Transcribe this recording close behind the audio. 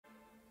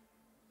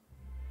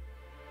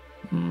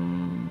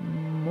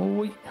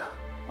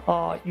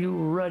Are you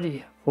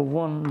ready for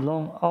one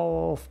long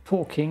hour of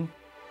talking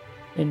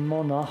in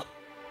Monarch?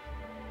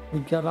 We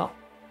gotta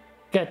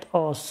get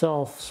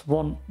ourselves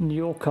one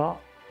Nyoka.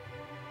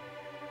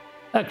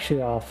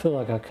 Actually, I feel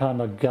like I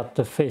kinda got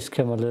the face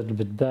cam a little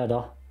bit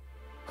better.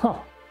 Huh.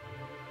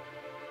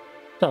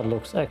 That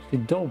looks actually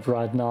dope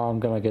right now. I'm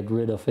gonna get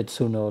rid of it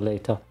sooner or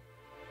later.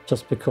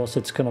 Just because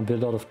it's gonna be a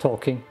lot of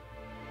talking.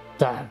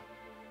 Damn.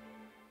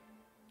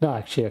 No,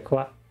 actually,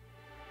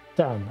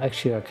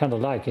 actually, I kinda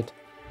like it.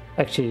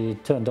 Actually,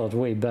 it turned out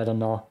way better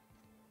now.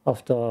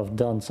 After I've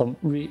done some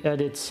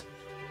re-edits.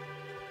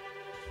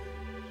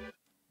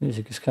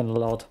 Music is kinda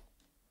loud.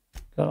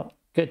 Gonna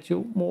get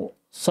you more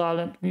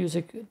silent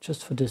music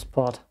just for this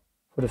part.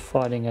 For the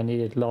fighting, I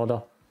need it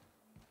louder.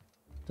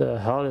 The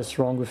hell is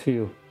wrong with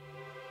you?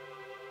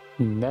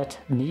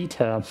 Need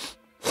ham.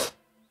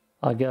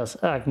 I guess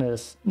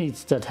Agnes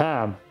needs that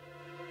ham.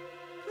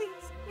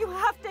 Please, you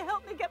have to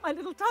help me get my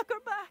little Tucker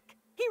back.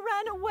 He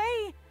ran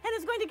away and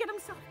is going to get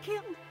himself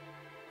killed.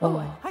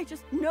 I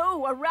just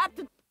know a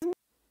raptor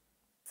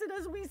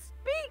as we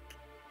speak.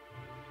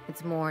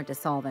 It's more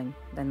dissolving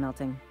than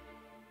melting.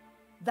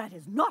 That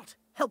is not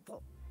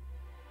helpful.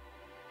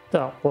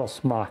 That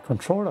was my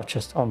controller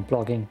just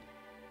unplugging.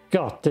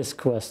 God, this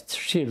quest,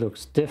 she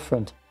looks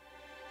different.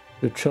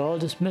 Your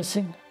child is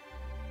missing?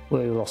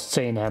 We lost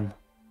seeing him.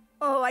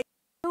 Oh, I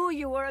knew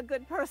you were a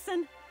good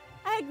person.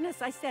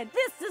 Agnes, I said,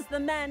 this is the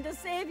man to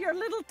save your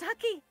little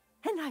Tucky.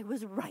 And I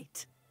was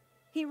right.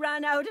 He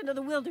ran out into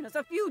the wilderness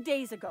a few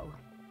days ago.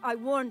 I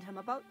warned him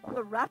about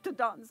the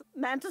raptidons,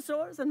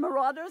 mantisaurs, and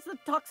marauders, the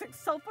toxic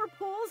sulfur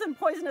pools and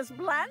poisonous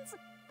plants,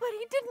 but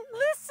he didn't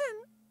listen.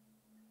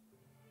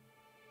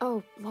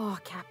 Oh, law,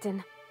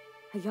 Captain.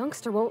 A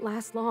youngster won't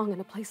last long in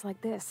a place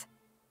like this.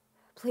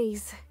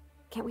 Please,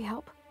 can't we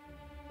help?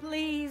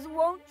 Please,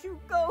 won't you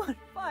go and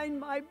find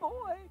my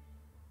boy?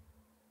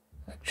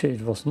 Actually,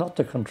 it was not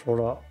the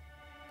controller.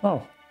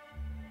 Oh.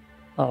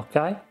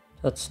 Okay,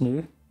 that's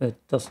new.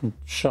 It doesn't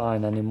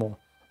shine anymore.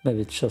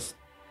 Maybe it's just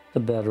the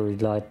battery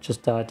light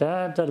just died.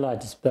 And the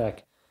light is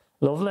back.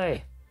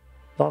 Lovely.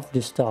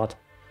 Lovely start.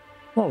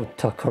 Oh,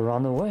 Tucker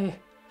ran away.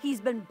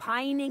 He's been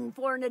pining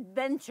for an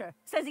adventure.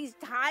 Says he's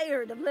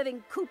tired of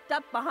living cooped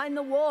up behind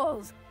the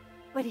walls.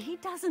 But he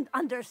doesn't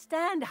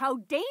understand how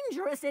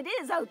dangerous it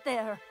is out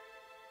there.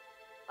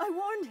 I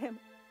warned him.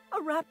 A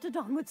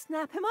raptidon would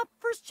snap him up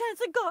first chance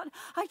it got.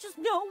 I just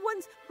know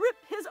one's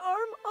ripped his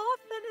arm off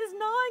and is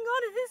gnawing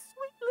on his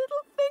sweet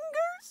little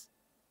fingers.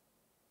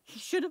 He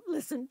should have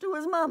listened to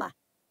his mama.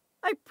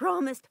 I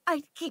promised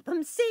I'd keep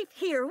him safe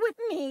here with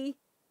me.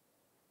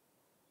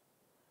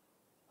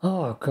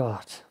 Oh,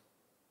 God.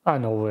 I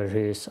know where he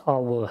is. I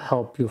will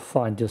help you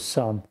find your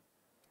son.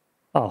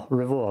 Oh,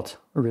 reward.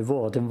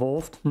 Reward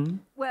involved,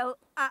 Well,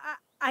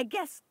 I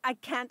guess I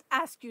can't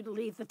ask you to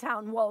leave the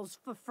town walls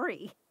for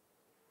free.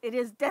 It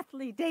is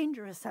deathly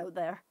dangerous out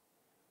there.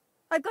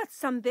 I've got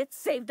some bits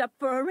saved up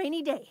for a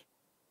rainy day.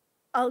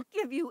 I'll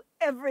give you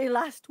every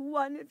last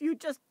one if you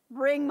just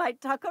bring my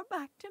Tucker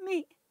back to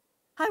me.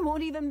 I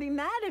won't even be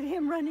mad at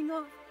him running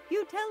off.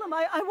 You tell him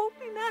I won't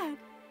be mad.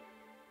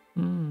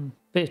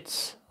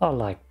 Bits. I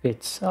like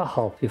bits. I'll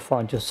help you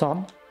find your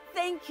son.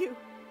 Thank you.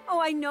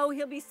 Oh, I know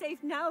he'll be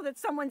safe now that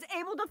someone's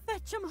able to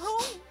fetch him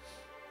home.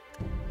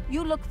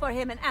 You look for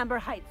him in Amber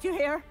Heights, you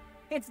hear?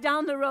 It's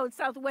down the road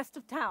southwest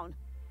of town.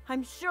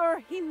 I'm sure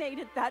he made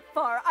it that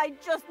far. I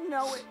just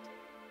know it.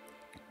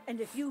 And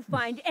if you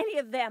find any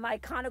of them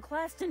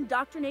iconoclasts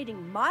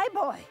indoctrinating my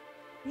boy,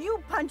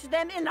 you punch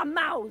them in the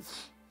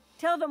mouths.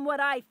 Tell them what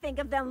I think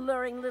of them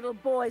luring little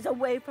boys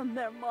away from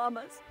their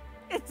mamas.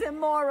 It's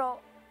immoral.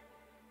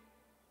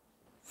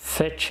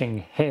 Fetching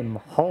him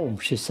home,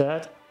 she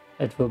said.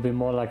 It will be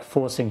more like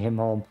forcing him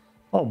home.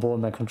 Oh boy,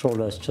 my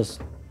controller is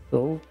just...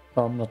 Oh,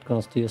 I'm not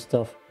gonna steal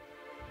stuff.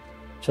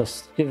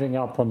 Just giving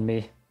up on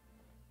me.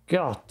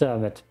 God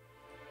damn it.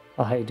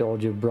 I hate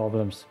audio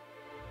problems.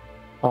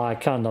 I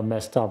kinda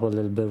messed up a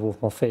little bit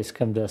with my face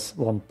cam. There's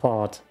one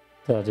part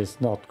that is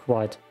not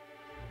quite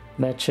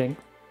matching.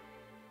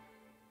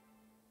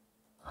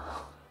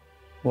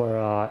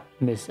 Where I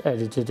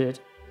misedited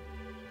it.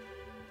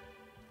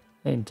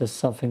 Ain't there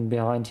something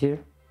behind here?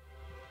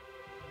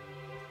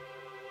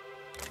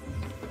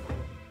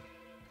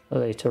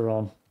 Later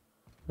on.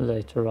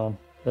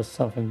 There's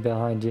something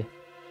behind you.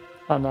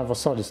 I never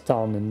saw this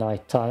town in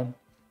night time.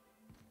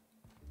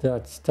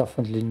 That's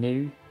definitely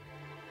new.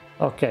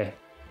 Okay.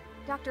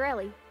 Dr.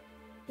 Ellie,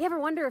 you ever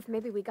wonder if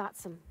maybe we got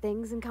some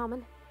things in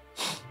common?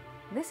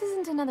 This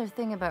isn't another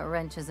thing about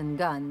wrenches and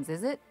guns,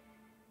 is it?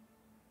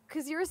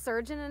 'Cause you're a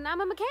surgeon and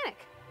I'm a mechanic.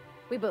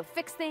 We both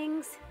fix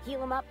things, heal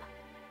them up.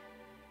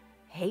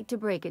 Hate to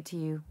break it to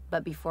you,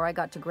 but before I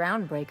got to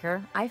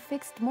Groundbreaker, I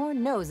fixed more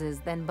noses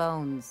than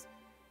bones.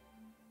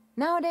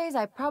 Nowadays,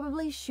 I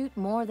probably shoot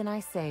more than I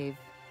save.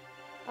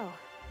 Oh.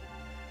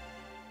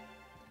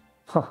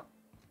 Huh.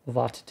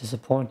 What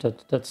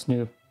disappointed. That's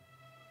new.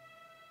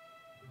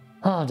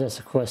 Ah, there's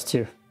a quest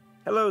here.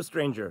 Hello,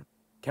 stranger.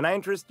 Can I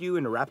interest you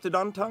in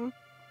raptidon tongue?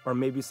 Or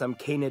maybe some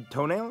canid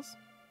toenails?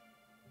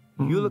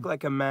 You look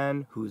like a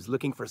man who's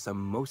looking for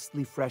some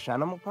mostly fresh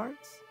animal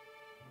parts?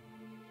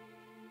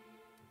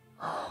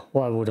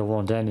 Why would I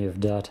want any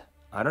of that?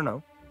 I don't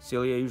know.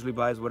 Celia usually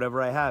buys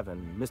whatever I have,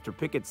 and Mr.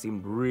 Pickett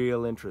seemed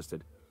real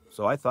interested.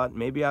 So I thought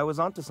maybe I was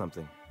onto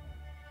something.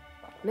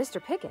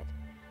 Mr. Pickett?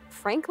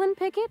 Franklin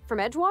Pickett from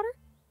Edgewater?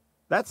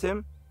 That's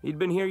him. He'd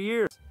been here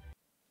years.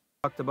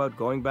 Talked about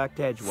going back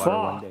to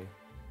Edgewater one day.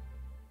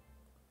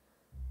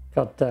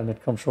 God damn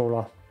it,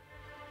 controller.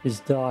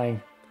 He's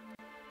dying.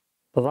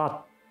 But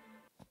what?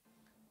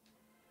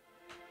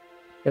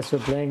 Guess we're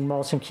playing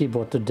mouse and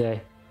keyboard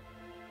today.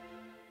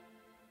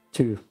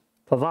 2.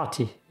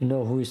 Pavati, you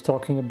know who he's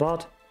talking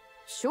about?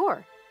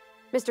 Sure.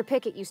 Mr.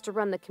 Pickett used to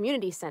run the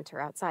community center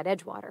outside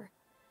Edgewater.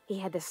 He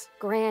had this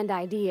grand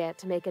idea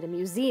to make it a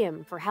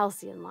museum for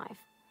halcyon life.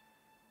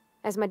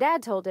 As my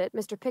dad told it,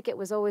 Mr. Pickett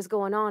was always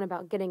going on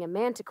about getting a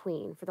manta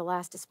queen for the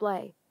last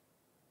display.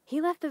 He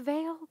left the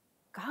Vale,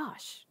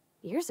 gosh,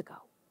 years ago.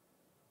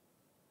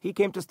 He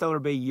came to Stellar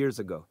Bay years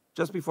ago,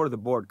 just before the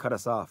board cut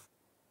us off.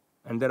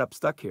 Ended up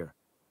stuck here.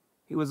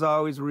 He was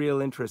always real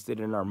interested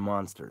in our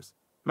monsters.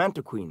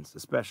 Manta queens,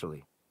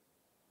 especially.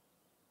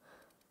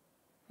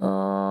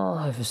 Oh,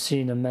 have you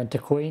seen a manta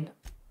queen?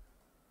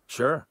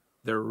 Sure,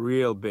 they're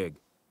real big.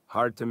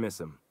 Hard to miss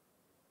them.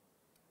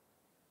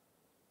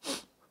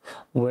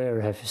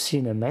 Where have you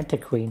seen a manta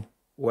queen?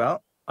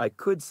 Well, I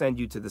could send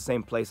you to the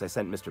same place I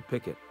sent Mr.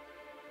 Pickett.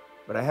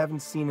 But I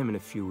haven't seen him in a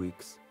few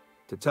weeks.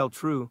 To tell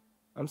true,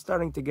 I'm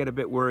starting to get a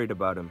bit worried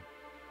about him.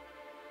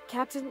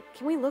 Captain,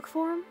 can we look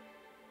for him?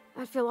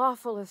 I'd feel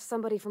awful if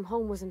somebody from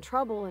home was in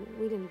trouble and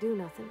we didn't do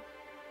nothing.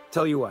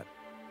 Tell you what,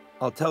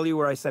 I'll tell you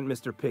where I sent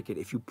Mr. Pickett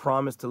if you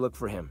promise to look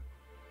for him.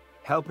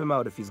 Help him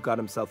out if he's got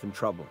himself in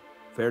trouble.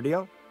 Fair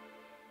deal?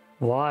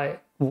 Why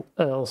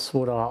else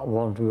would I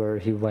want where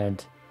he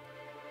went?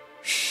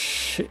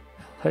 Shh.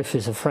 If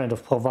he's a friend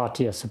of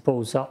Parvati, I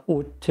suppose I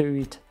ought to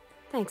it.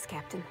 Thanks,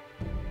 Captain.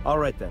 All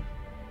right then.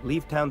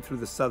 Leave town through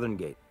the southern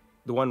gate,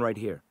 the one right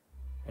here,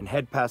 and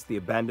head past the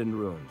abandoned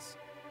ruins.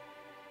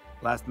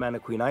 Last Mana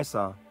Queen I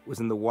saw was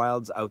in the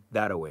wilds out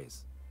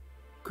that-a-ways.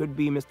 Could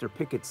be Mr.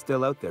 Pickett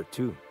still out there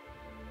too.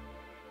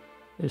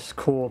 His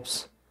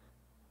corpse.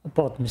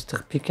 About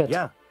Mr. Pickett?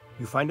 Yeah.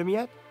 You find him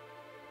yet?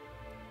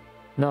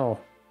 No.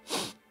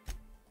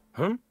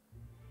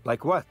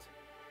 Like what?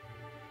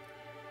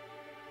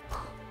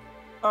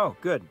 Oh,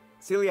 good.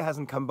 Celia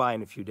hasn't come by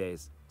in a few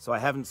days, so I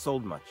haven't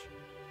sold much.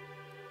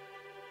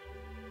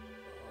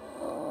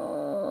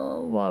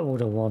 Why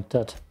would I want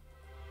that?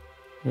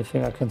 You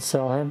think I can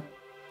sell him?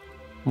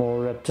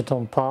 More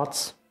Reptidon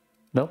parts?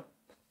 No?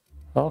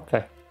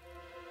 Okay.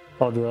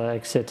 How do I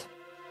exit?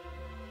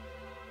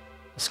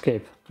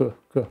 Escape. Go,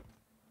 go.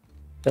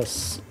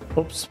 Yes.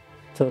 Oops.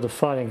 Till the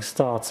fighting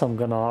starts, I'm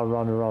gonna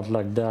run around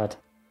like that.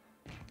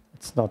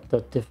 It's not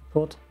that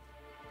difficult.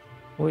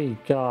 We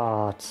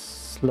got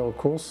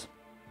locals.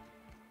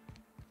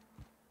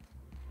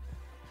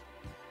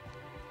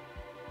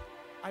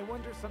 I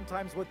wonder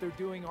sometimes what they're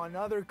doing on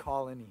other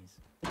colonies.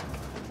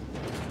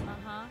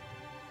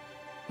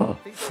 Oh,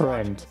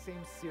 friend.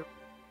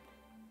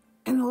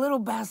 And the little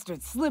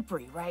bastard's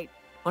slippery, right?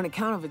 On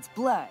account of its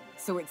blood,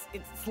 so it's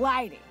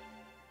sliding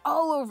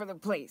all over the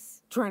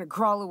place, trying to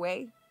crawl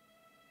away.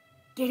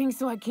 Getting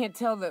so I can't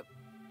tell the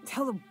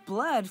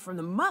blood from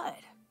the mud.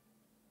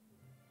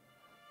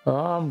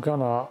 I'm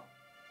gonna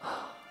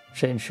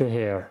change your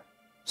hair.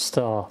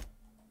 Star.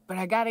 But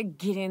I gotta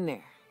get in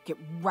there, get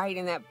right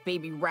in that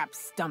baby rap's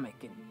stomach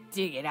and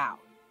dig it out.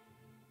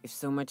 If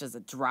so much as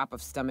a drop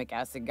of stomach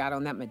acid got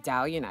on that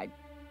medallion,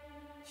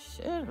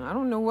 shit, I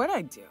don't know what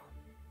I'd do.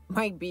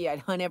 Might be I'd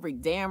hunt every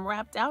damn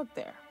rapt out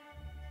there.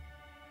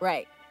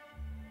 Right.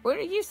 What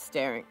are you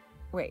staring?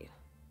 Wait.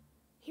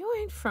 You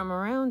ain't from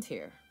around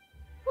here.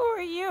 Who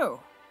are you?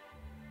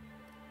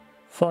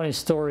 Funny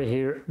story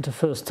here. The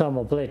first time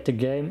I played the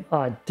game,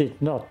 I did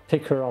not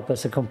pick her up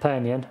as a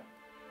companion.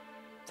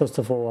 First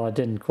of all, I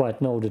didn't quite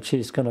know that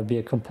she's gonna be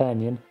a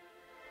companion.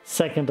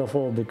 Second of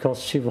all,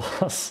 because she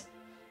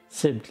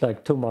seemed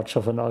like too much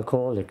of an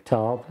alcoholic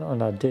type,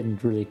 and I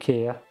didn't really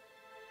care.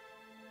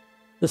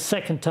 The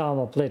second time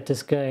I played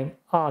this game,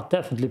 I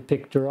definitely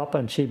picked her up,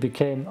 and she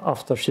became,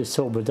 after she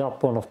sobered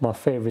up, one of my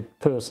favorite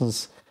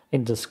persons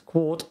in the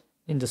squad,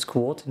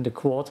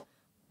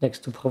 next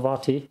to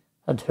Parvati.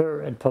 And her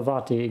and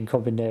Parvati in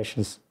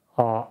combinations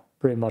are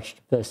pretty much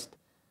the best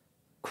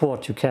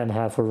quad you can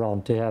have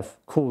around to have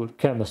cool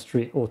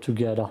chemistry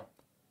altogether.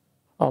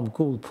 I'm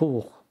cool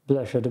pool.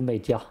 Pleasure to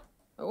meet ya.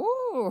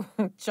 Ooh,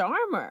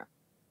 charmer.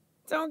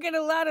 Don't get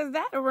a lot of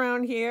that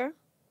around here.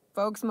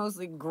 Folks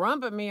mostly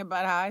grump at me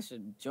about how I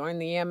should join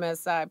the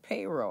MSI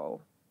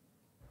payroll.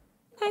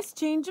 Nice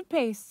change of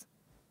pace.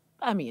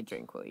 Buy me a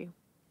drink, will you?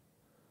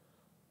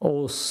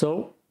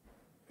 Also,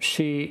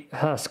 she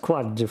has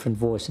quite a different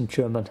voice in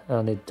German,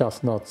 and it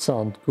does not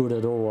sound good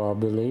at all, I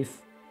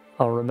believe.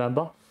 I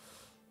remember.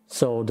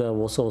 So there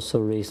was also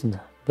a reason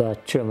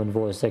bad German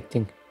voice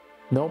acting.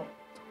 Nope.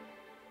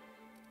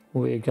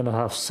 We're gonna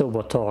have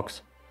sober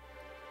talks.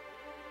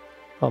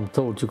 I'm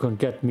told you can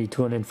get me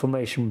to an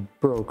information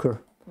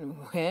broker.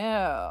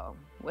 Well,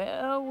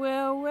 Well,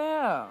 well,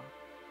 well.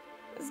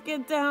 Let's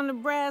get down to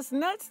brass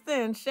nuts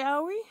then,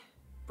 shall we?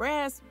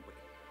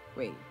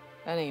 Wait,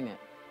 that ain't it.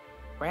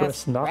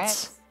 Brass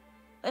nuts?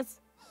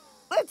 Rats?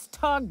 Let's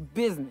talk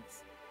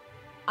business.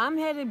 I'm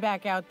headed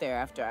back out there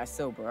after I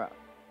sober up.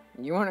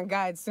 You want a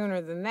guide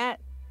sooner than that?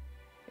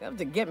 You have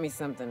to get me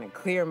something to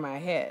clear my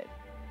head.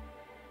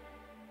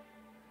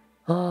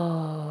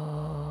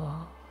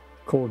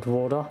 Cold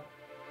water.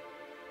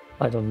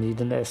 I don't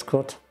need an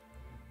escort.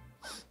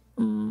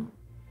 I'm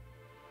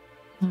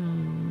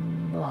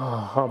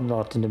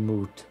not in the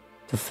mood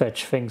to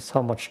fetch things.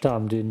 How much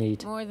time do you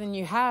need? More than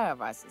you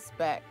have, I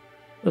suspect.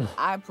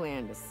 I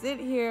plan to sit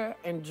here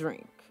and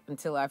drink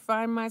until I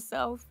find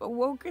myself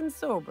awoke and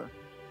sober.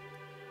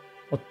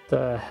 What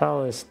the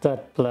hell is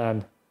that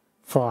plan?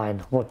 Fine,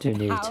 what do you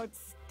need?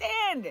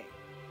 Outstanding!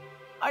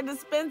 Our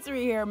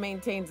dispensary here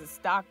maintains a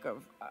stock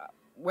of,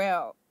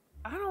 well,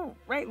 I don't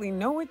rightly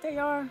know what they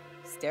are.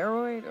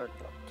 Steroid or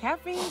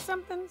caffeine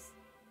somethings?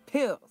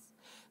 Pills.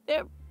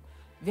 They're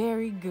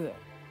very good.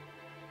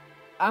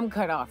 I'm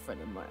cut off for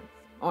the month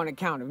on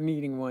account of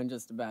needing one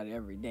just about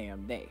every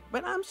damn day.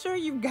 But I'm sure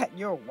you've got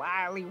your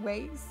wily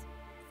ways.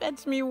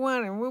 Fetch me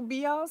one and we'll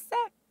be all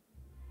set.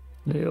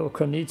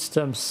 Nyoka needs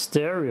them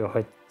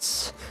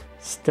steroids.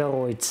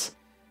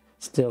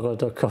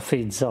 Steroid or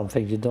caffeine,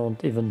 something you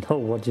don't even know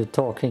what you're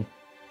taking.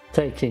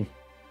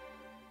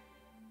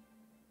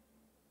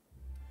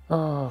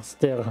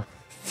 Steroid.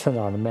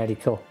 No,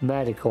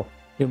 medical.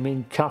 You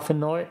mean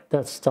caffeinoid?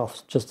 That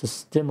stuff's just a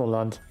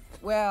stimulant.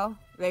 Well,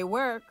 they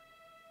work.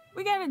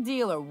 We got a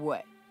deal or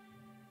what?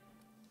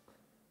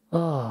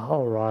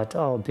 Alright,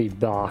 I'll be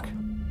back.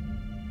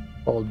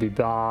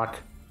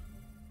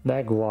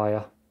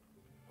 Maguire.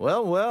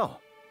 Well.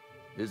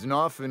 Isn't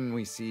often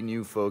we see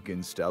new folk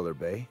in Stellar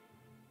Bay.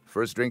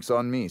 First drink's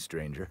on me,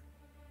 stranger.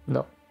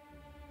 No.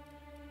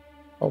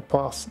 I'll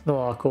pass. No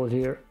alcohol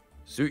here.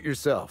 Suit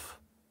yourself.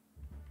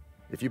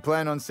 If you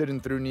plan on sitting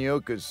through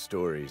Nyoka's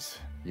stories,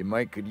 you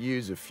might could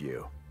use a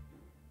few.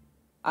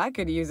 I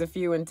could use a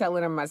few and tell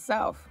it on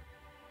myself.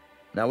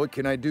 Now what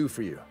can I do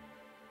for you?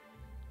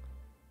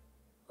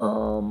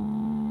 How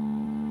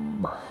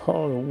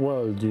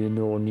well do you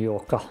know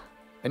Nyoka?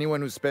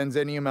 Anyone who spends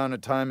any amount of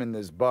time in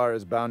this bar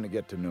is bound to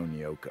get to know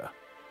Nyoka.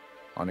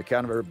 On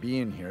account of her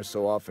being here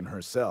so often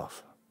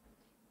herself.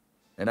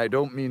 And I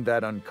don't mean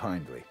that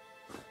unkindly.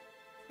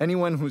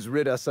 Anyone who's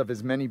rid us of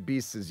as many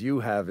beasts as you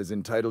have is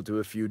entitled to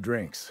a few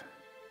drinks.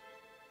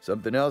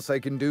 Something else I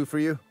can do for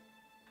you?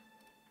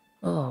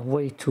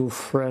 Way too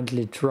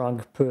friendly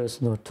drunk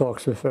person who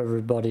talks with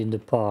everybody in the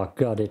park.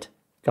 Got it.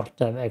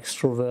 Goddamn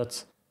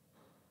extroverts.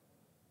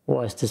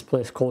 Why is this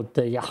place called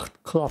the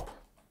Yacht Club?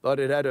 Thought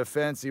it had a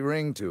fancy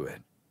ring to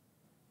it.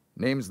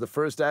 Name's the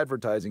first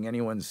advertising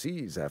anyone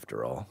sees,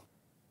 after all.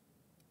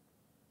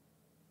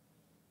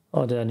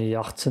 Are there any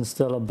yachts in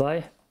Stellar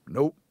Bay?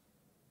 Nope.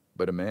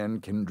 But a man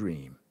can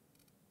dream.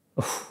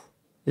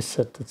 You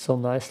said that so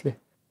nicely.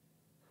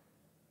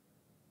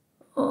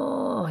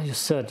 You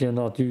said you're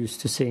not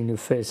used to seeing new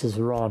faces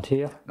around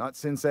here. Not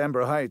since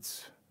Amber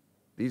Heights.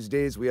 These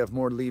days we have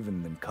more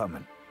leaving than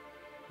coming.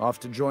 Off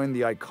to join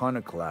the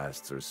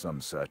iconoclasts or some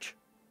such.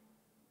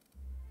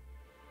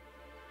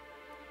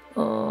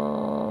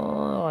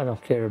 I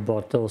don't care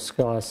about those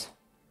guys.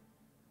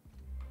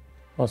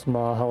 How's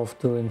my health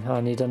doing?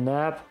 I need a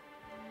nap.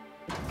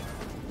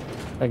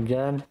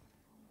 Again.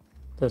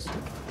 There's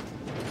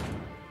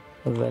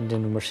a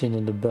vending machine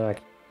in the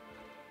back.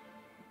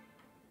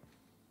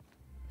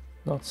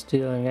 Not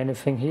stealing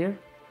anything here.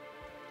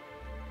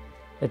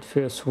 It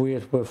feels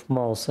weird with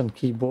mouse and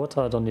keyboard.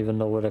 I don't even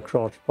know where the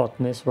crouch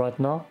button is right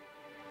now.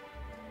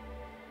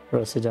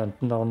 Resident,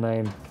 no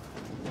name.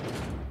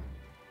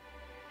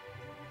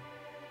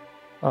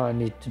 I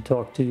need to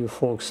talk to you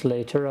folks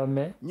later, I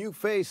may. New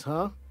face,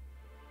 huh?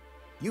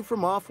 You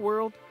from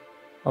Offworld?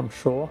 I'm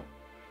sure.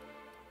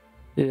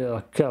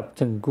 Yeah,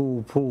 Captain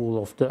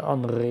Goopool of the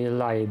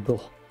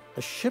Unreliable.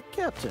 A ship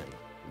captain?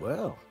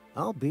 Well,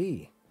 I'll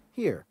be.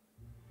 Here,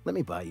 let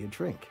me buy you a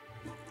drink.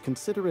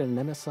 Consider it an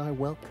MSI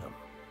welcome.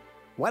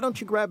 Why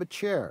don't you grab a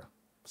chair,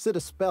 sit a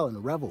spell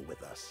and revel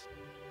with us?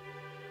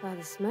 By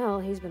the smell,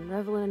 he's been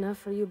reveling enough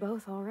for you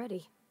both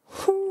already.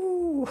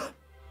 Whew.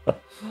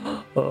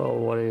 Oh,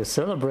 what are you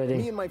celebrating?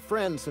 Me and my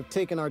friends have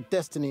taken our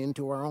destiny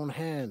into our own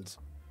hands.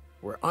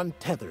 We're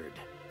untethered,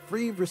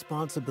 free of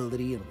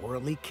responsibility and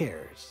worldly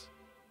cares.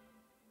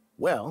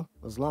 Well,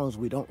 as long as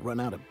we don't run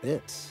out of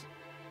bits.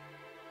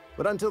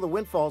 But until the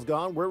windfall's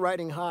gone, we're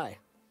riding high.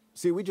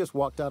 See, we just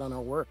walked out on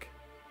our work.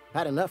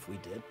 Had enough, we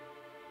did.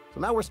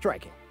 So now we're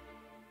striking.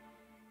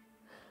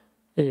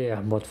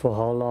 Yeah, but for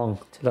how long?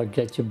 Till I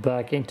get you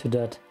back into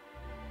that?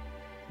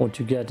 Won't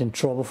you get in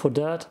trouble for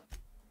that?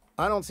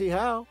 I don't see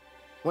how.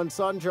 When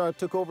Sanjar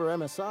took over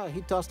MSI,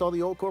 he tossed all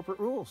the old corporate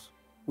rules.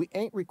 We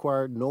ain't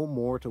required no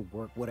more to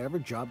work whatever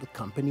job the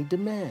company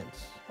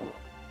demands.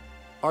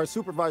 Our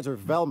supervisor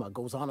Velma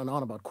goes on and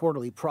on about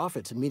quarterly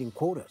profits and meeting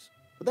quotas.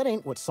 But that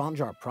ain't what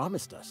Sanjar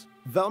promised us.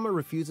 Velma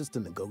refuses to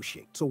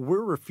negotiate, so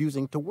we're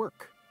refusing to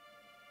work.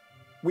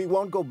 We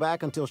won't go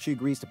back until she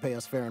agrees to pay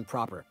us fair and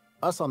proper.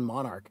 Us on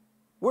Monarch,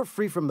 we're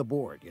free from the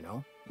board, you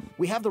know?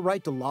 We have the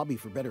right to lobby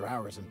for better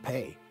hours and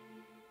pay.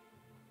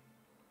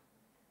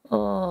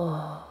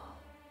 I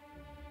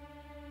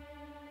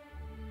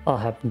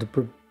happen to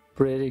be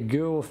pretty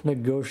good with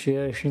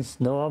negotiations.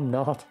 No, I'm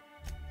not.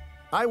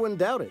 I wouldn't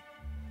doubt it.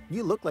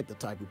 You look like the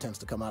type who tends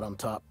to come out on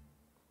top.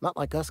 Not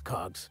like us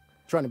cogs,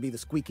 trying to be the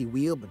squeaky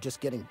wheel, but just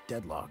getting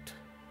deadlocked.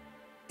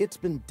 It's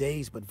been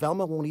days, but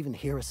Velma won't even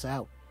hear us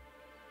out.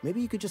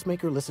 Maybe you could just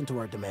make her listen to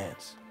our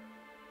demands.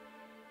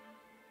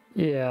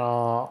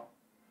 Yeah,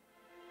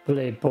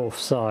 play both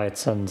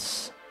sides and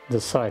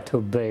decide who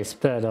obeys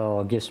better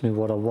or gives me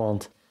what I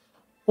want.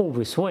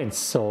 Always wins,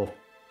 so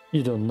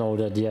you don't know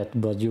that yet,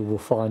 but you will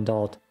find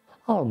out.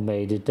 I'll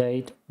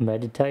mediate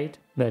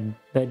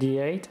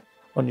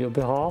on your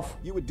behalf.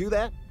 You would do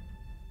that?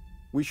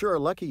 We sure are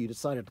lucky you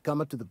decided to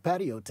come up to the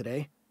patio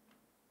today.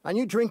 I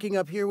knew drinking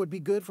up here would be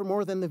good for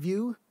more than the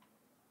view.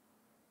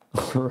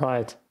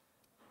 Right.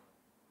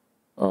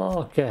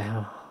 Okay.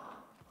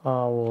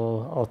 I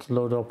will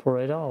autoload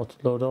operator.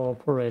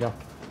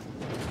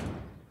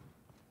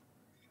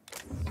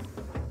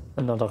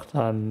 Another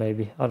time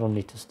maybe. I don't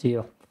need to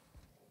steal.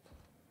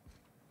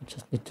 I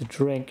just need to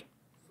drink.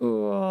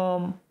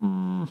 Nope.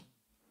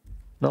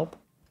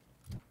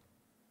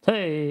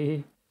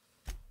 Hey!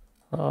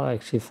 I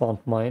actually found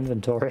my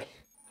inventory.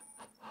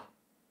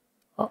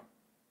 Oh.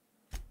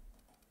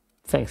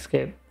 Thanks,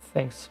 Gabe.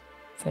 Thanks.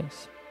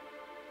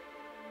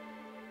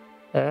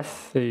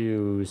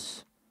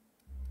 Fuse.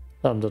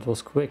 Damn, that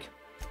was quick.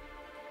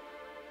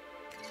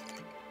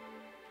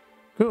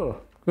 Good.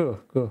 We're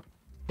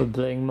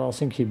playing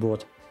mouse and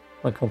keyboard.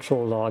 My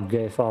controller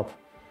gave up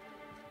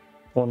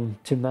one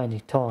too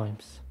many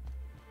times.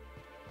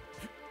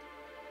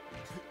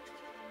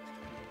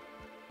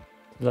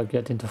 Till I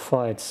get into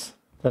fights,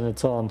 then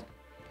it's on.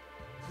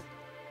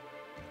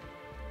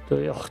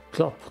 The yacht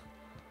club.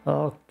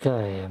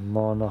 Okay,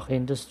 Monarch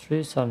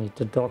Industries. I need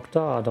the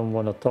doctor. I don't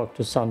want to talk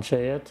to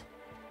Sanjay yet.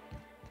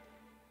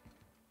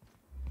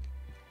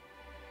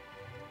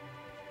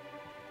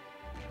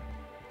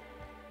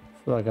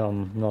 Feel like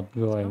I'm not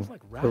going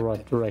the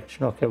right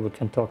direction. Okay, we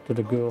can talk to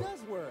the girl.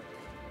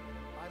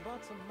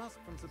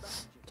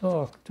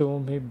 Talk to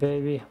me,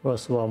 baby.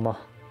 Where's Wilma?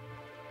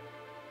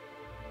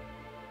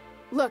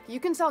 Look, you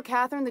can tell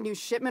Catherine the new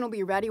shipment will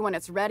be ready when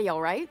it's ready,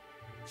 all right?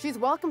 She's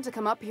welcome to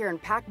come up here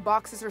and pack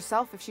boxes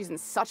herself if she's in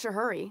such a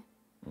hurry.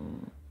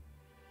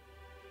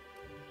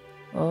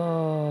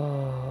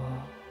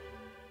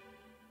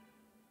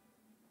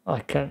 I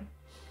can't.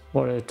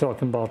 What are you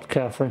talking about,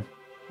 Catherine?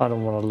 I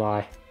don't want to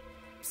lie.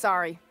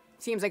 Sorry.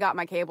 Seems I got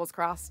my cables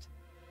crossed.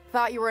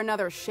 Thought you were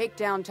another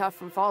shakedown tough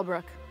from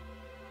Fallbrook.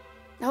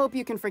 Hope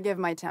you can forgive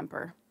my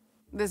temper.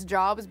 This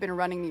job has been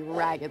running me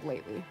ragged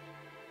lately.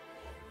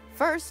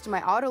 First,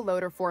 my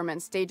autoloader foreman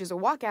stages a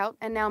walkout,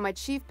 and now my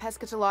chief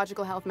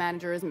pescatological health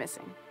manager is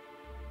missing.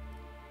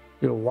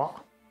 You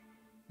what?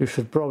 You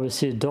should probably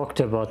see a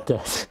doctor about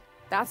that.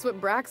 That's what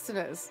Braxton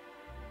is.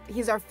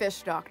 He's our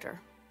fish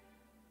doctor.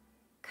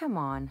 Come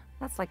on,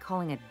 that's like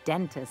calling a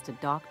dentist a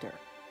doctor.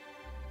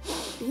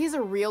 He's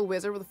a real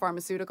wizard with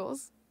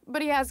pharmaceuticals,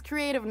 but he has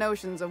creative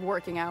notions of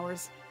working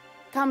hours.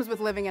 Comes with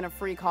living in a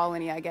free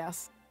colony, I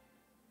guess.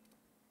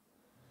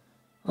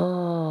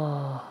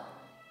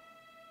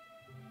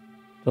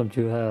 Don't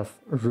you have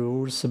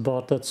rules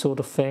about that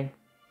sort of thing?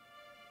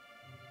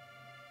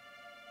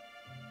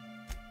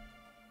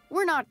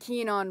 We're not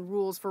keen on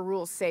rules for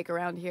rules' sake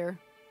around here.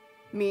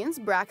 Means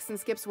Braxton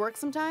skips work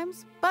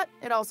sometimes, but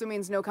it also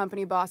means no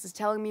company boss is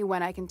telling me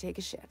when I can take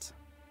a shit.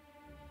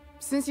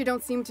 Since you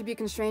don't seem to be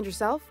constrained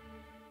yourself,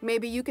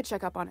 maybe you could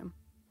check up on him.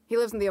 He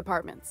lives in the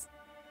apartments.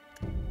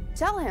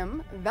 Tell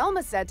him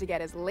Velma said to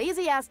get his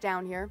lazy ass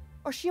down here,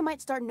 or she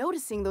might start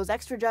noticing those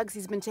extra jugs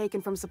he's been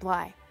taking from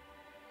supply.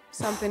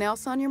 Something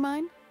else on your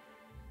mind?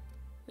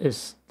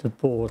 Is the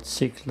board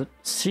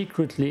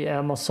secretly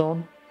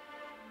Amazon?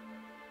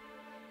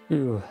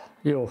 Who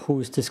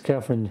is this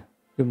Catherine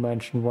you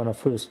mentioned when I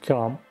first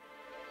came?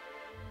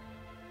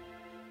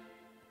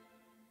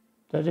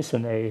 That is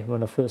an A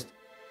when I first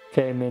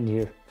came in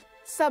here.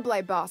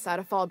 Sublight boss out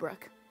of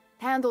Fallbrook.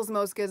 Handles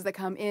most goods that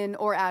come in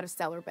or out of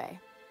Stellar Bay.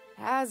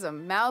 Has a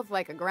mouth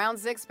like a ground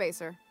six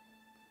spacer.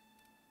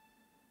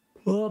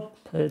 Well,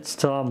 it's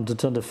time to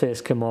turn the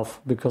face cam off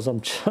because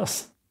I'm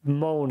just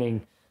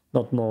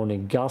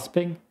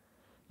gasping,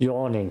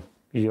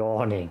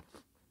 yawning.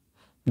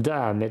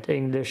 Damn it,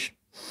 English.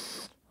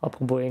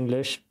 Apropos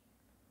English,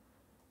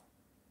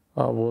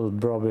 I will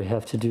probably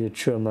have to do a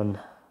German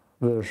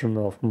version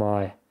of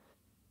my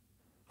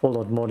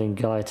Fallout modding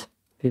guide.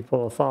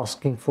 People are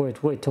asking for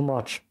it way too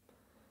much.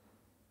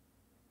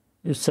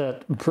 You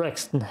said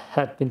Braxton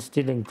had been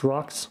stealing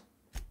drugs?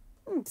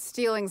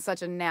 Stealing's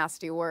such a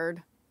nasty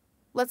word.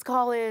 Let's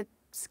call it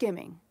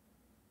skimming.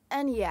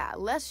 And yeah,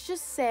 let's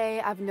just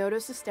say I've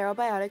noticed the sterile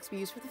biotics we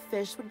use for the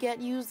fish would get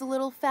used a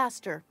little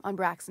faster on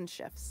Braxton's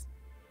shifts.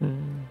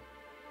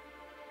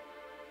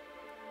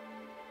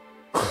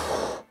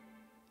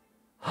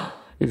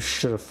 You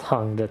should have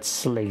hung that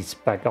sleaze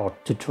back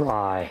out to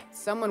dry.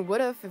 Someone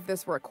would have if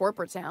this were a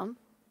corporate town.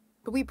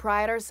 but we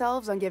pride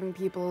ourselves on giving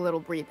people a little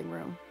breathing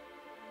room.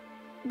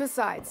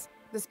 Besides,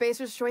 the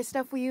Spacer's Choice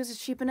stuff we use is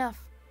cheap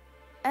enough.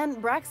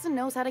 And Braxton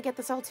knows how to get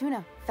the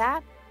Saltuna,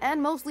 fat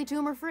and mostly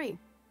tumor-free.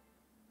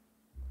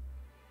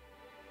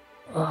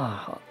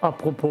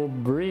 Apropos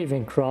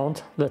breathing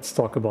ground, let's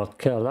talk about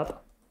Caleb.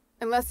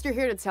 Unless you're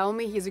here to tell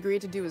me he's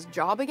agreed to do his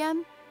job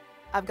again,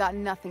 I've got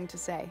nothing to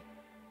say.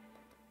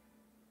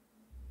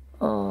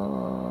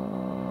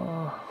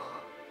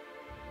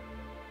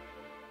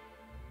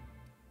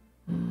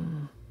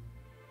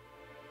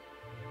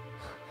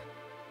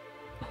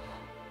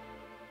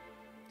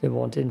 They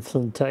want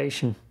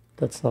infiltration.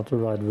 That's not the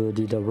right word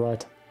either,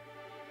 right?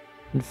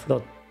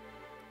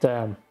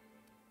 Damn.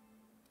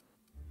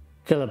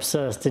 Caleb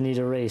says they need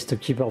a raise to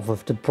keep up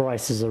with the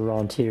prices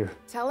around here.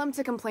 Tell him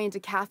to complain to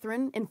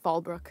Catherine in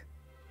Fallbrook,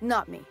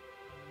 not me.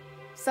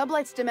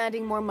 Sublight's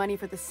demanding more money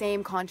for the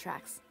same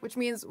contracts, which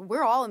means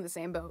we're all in the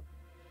same boat.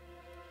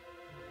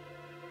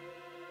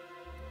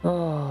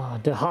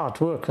 They're hard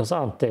workers,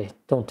 aren't they?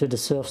 Don't they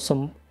deserve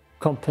some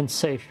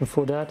compensation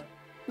for that?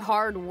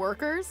 Hard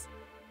workers?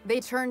 They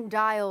turn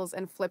dials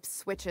and flip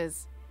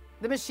switches.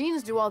 The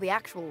machines do all the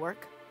actual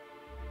work.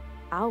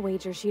 I'll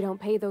wager she don't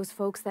pay those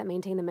folks that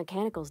maintain the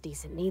mechanicals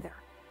decent neither.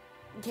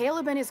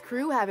 Caleb and his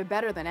crew have it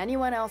better than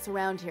anyone else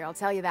around here, I'll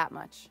tell you that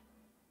much.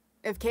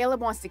 If Caleb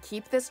wants to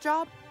keep this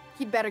job,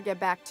 he'd better get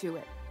back to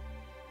it.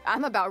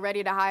 I'm about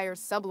ready to hire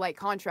sublight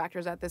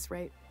contractors at this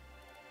rate.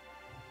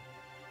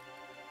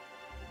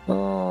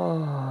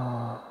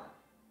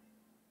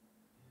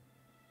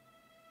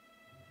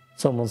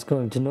 Someone's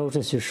going to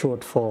notice your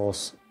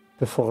shortfalls.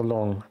 Before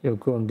long, you're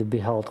going to be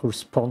held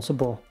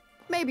responsible.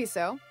 Maybe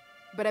so,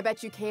 but I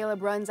bet you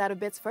Caleb runs out of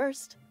bits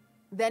first.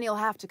 Then he'll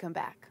have to come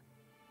back.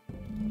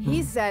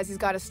 He says he's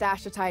got a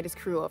stash to tide his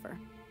crew over.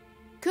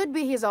 Could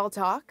be he's all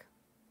talk,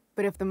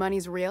 but if the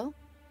money's real,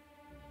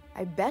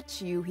 I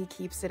bet you he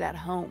keeps it at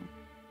home.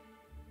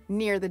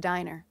 Near the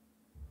diner.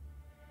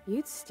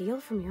 You'd steal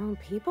from your own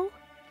people?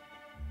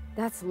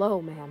 That's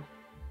low, ma'am.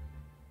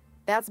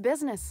 That's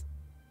business.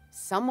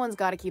 Someone's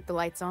got to keep the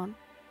lights on.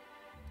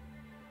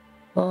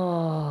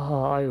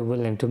 Are you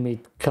willing to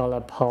meet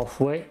Caleb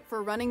halfway?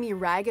 For running me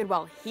ragged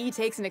while he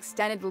takes an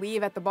extended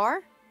leave at the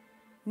bar?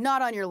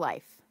 Not on your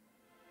life.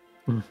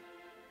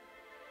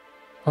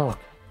 Okay.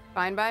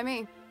 Fine by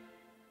me.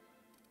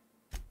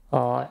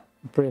 I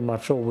pretty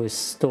much always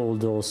stole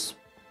those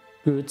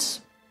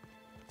goods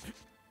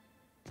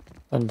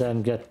and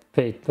then get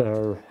paid per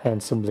her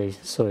handsomely,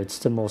 so it's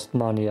the most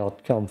money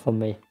outcome for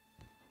me.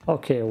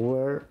 Okay,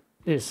 where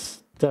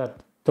is that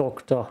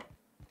doctor?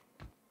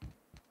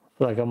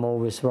 Like I'm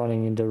always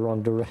running in the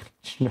wrong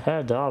direction.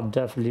 I'm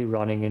definitely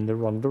running in the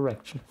wrong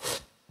direction.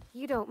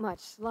 You don't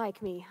much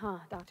like me, huh,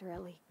 Dr.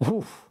 Ellie?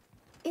 Oof.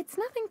 It's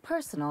nothing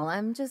personal.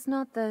 I'm just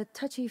not the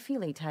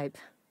touchy-feely type.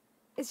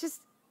 It's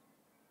just...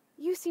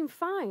 you seem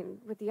fine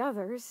with the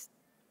others.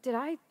 Did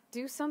I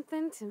do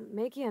something to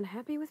make you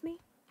unhappy with me?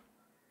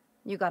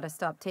 You gotta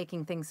stop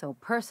taking things so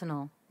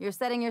personal. You're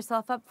setting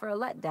yourself up for a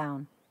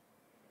letdown.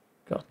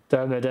 God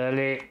damn it,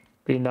 Ellie.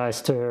 Be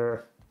nice to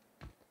her.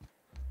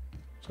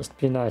 Just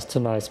be nice to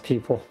nice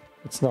people.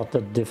 It's not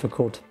that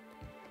difficult.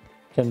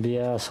 Can be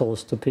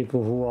assholes to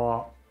people who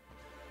are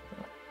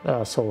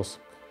assholes.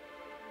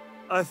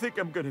 I think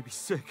I'm gonna be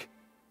sick.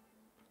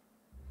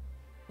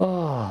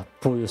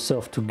 Pull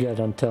yourself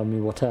together and tell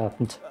me what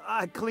happened.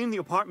 I clean the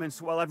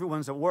apartments while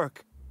everyone's at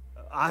work.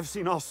 I've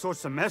seen all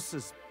sorts of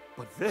messes,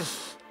 but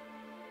this...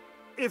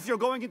 If you're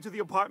going into the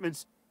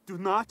apartments, do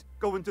not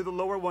go into the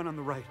lower one on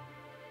the right.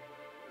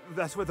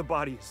 That's where the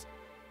body is.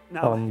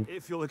 Now,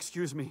 if you'll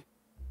excuse me,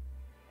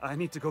 I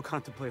need to go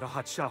contemplate a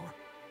hot shower.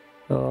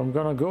 I'm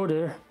gonna go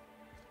there.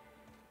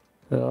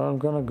 I'm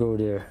gonna go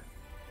there.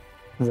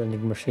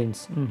 Vending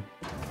machines.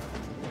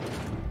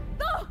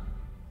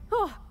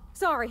 Oh,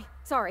 sorry.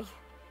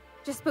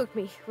 Just spooked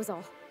me, was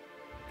all.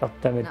 God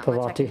damn it, Not much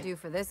I can Pavati. do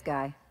for this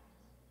guy.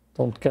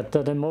 Don't get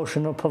that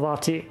emotional,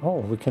 Pavati.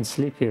 Oh, we can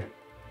sleep here.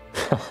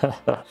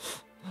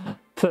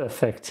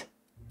 Perfect.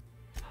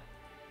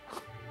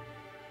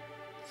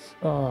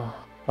 I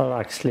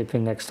like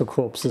sleeping next to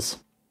corpses.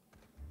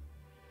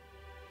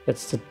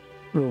 Gets the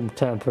room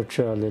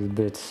temperature a little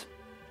bit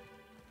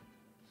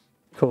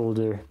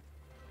colder.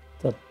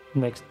 That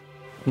makes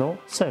no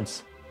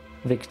sense.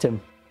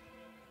 Victim.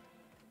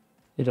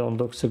 You don't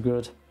look so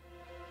good.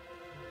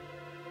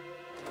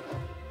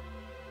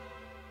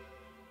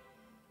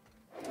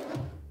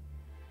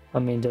 I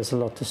mean, there's a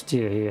lot to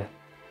steer here.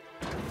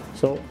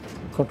 So,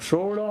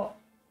 controller.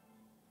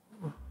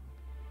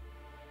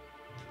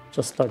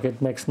 Just like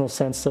it makes no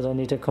sense that I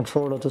need a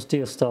controller to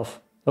steer stuff.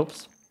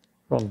 Oops,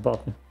 wrong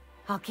button.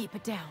 I'll keep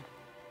it down.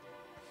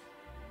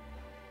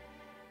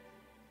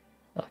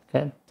 I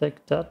can't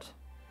take that.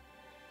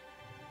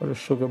 For the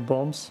sugar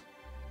bombs.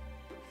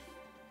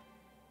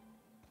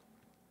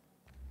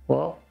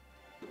 Well,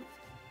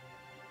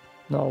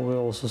 now we're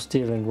also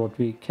stealing what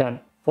we can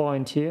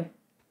find here.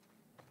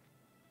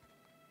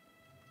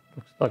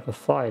 Looks like a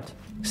fight.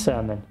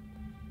 Examine.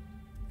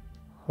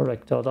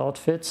 Wrecked out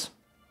outfits.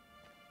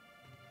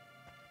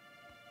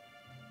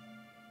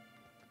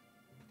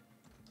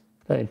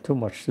 There ain't too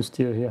much to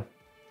steal here.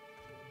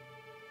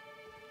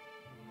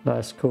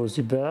 Nice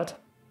cozy bed.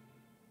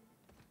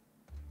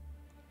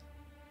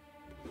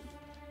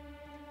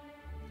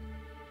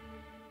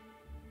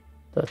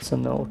 That's a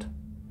note.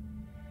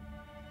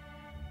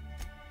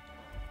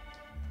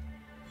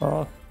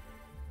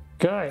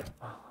 Okay.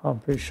 I'm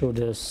pretty sure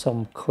there's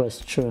some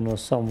quest journal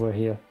somewhere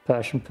here.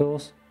 Passion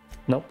pills?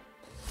 Nope.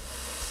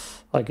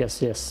 I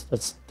guess yes.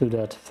 Let's do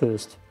that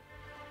first.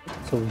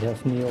 So we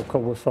have Nyoka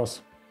with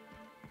us.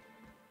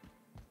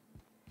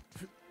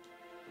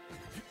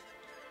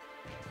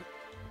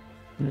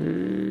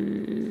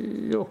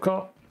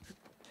 Nyoka.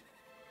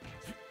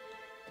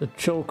 The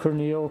Joker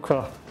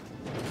Nyoka.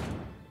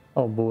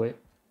 Oh boy.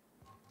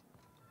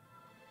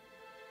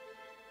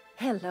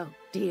 Hello,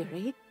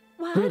 dearie.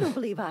 Why, I don't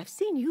believe I've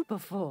seen you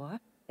before.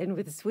 And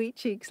with sweet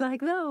cheeks like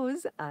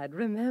those, I'd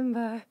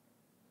remember.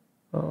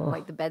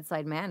 Quite the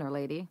bedside manner,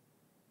 lady.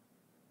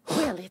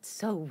 Well, it's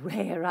so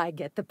rare I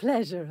get the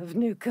pleasure of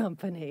new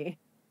company.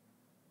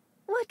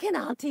 What can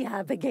Auntie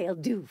Abigail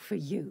do for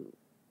you?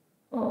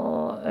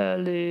 Oh,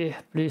 Ellie,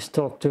 please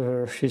talk to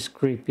her. She's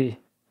creepy.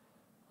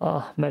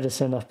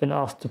 Medicine. I've been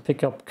asked to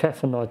pick up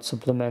caffeinoid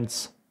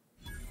supplements.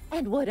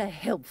 And what a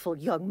helpful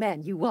young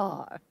man you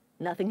are.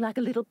 Nothing like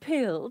a little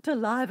pill to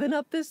liven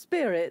up the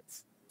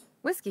spirits.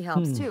 Whiskey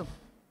helps, too.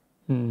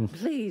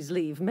 Please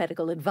leave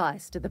medical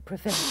advice to the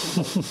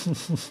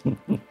professionals.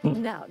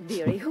 Now,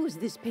 dearie, who's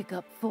this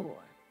pickup for?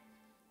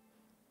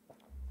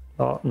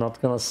 Oh,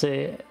 not gonna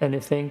say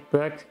anything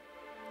back,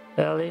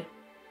 Ellie.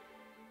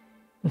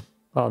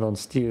 I don't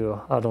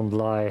steal, I don't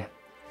lie.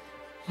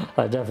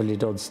 I definitely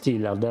don't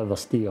steal, I'll never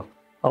steal.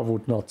 I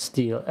would not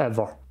steal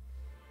ever.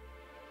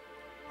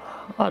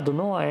 I don't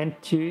know,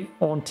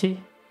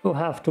 auntie, you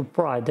have to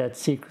pry that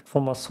secret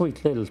from my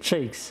sweet little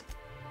cheeks.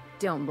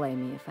 Don't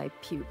blame me if I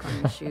puke on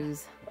your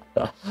shoes.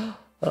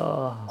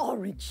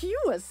 Aren't you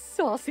a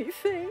saucy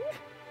thing?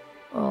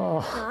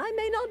 I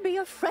may not be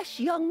a fresh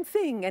young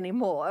thing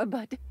anymore,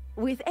 but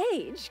with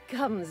age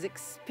comes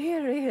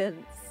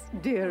experience,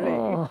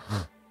 dearie.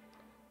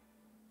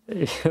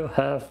 You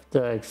have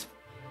the...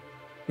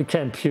 You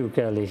can't puke,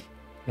 Ellie.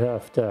 You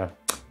have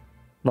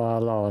my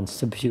allowance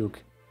to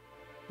puke.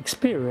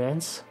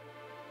 Experience?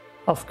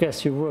 I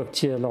guess you worked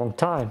here a long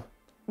time.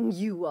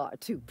 You are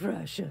too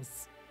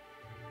precious.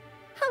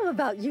 How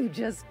about you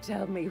just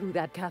tell me who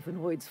that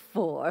caffeinoid's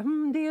for,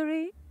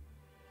 dearie?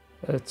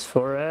 It's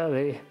for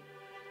Ellie.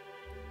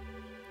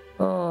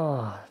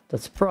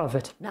 That's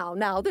profit.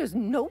 Now, there's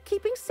no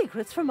keeping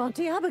secrets from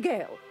Auntie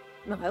Abigail.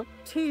 I'll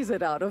tease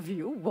it out of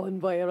you one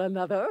way or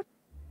another.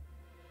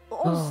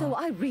 Also,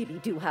 I really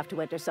do have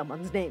to enter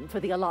someone's name for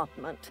the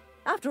allotment.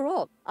 After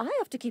all, I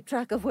have to keep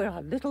track of where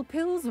our little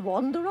pills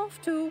wander off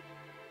to.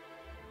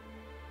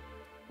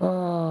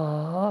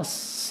 I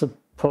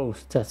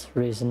suppose that's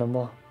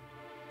reasonable.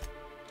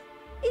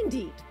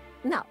 Indeed.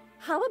 Now,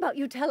 how about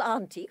you tell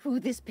Auntie who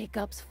this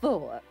pickup's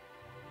for?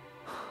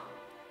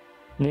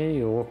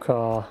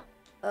 Nyoka.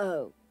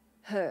 Oh,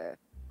 her.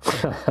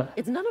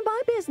 It's none of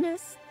my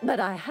business, but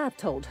I have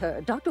told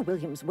her Dr.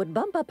 Williams would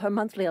bump up her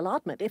monthly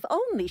allotment if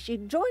only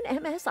she'd join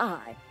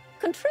MSI.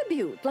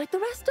 Contribute like the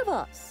rest of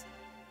us.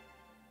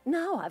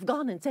 Now I've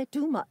gone and said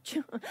too much.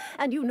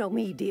 And you know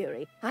me,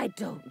 dearie. I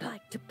don't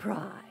like to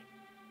pry.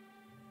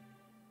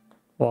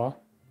 What?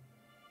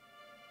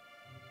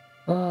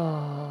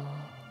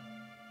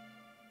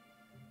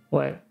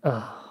 Wait,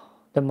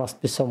 there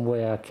must be some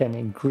way I can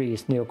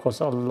increase Nyoka's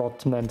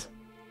allotment.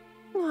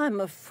 I'm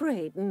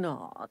afraid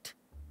not.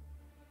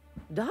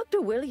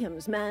 Dr.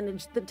 Williams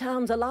managed the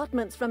town's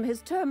allotments from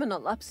his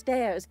terminal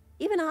upstairs.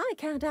 Even I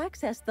can't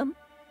access them.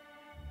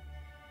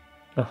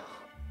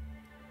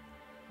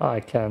 I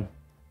can.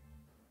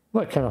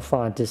 Where can I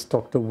find this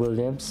Dr.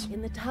 Williams?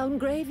 In the town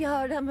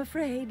graveyard, I'm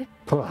afraid.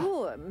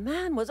 Poor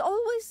man was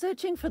always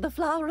searching for the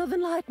flower of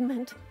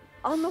enlightenment.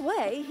 On the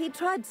way, he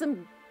tried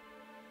some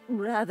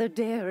rather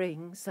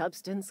daring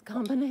substance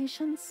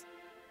combinations.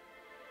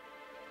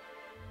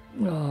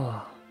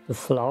 The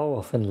flower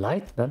of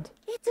enlightenment?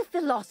 It's a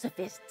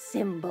philosophist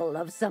symbol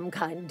of some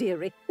kind,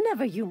 dearie.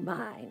 Never you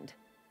mind.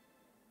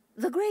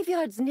 The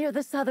graveyard's near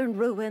the southern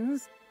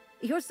ruins.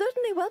 You're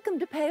certainly welcome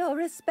to pay our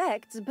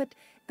respects, but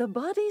the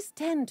bodies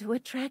tend to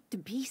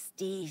attract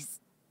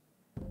beasties.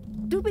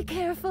 Do be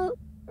careful.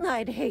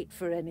 I'd hate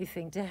for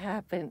anything to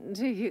happen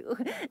to you,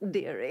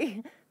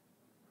 dearie.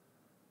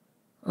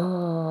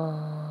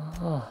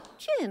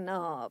 Chin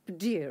up,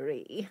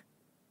 dearie.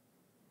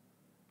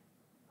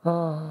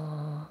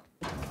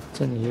 What's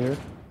in here?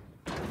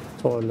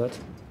 Toilet.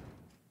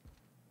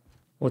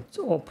 What's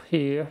up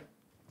here?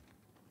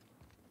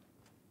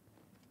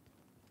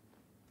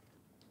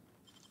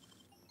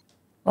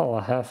 Oh,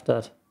 I have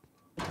that.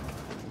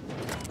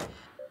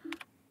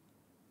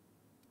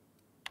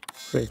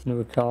 Create new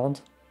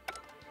account. I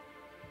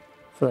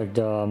feel like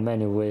there are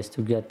many ways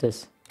to get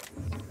this.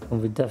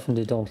 And we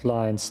definitely don't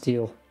lie and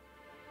steal.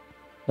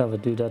 Never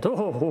do that.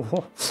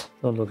 Oh,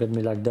 don't look at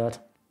me like that.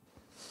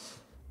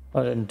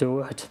 I didn't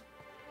do it.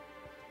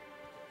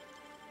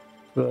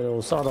 Were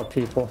those other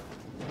people?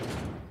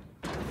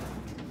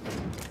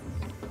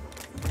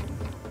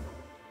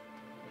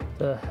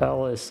 The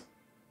hell is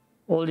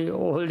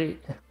Oli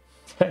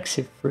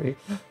taxi free?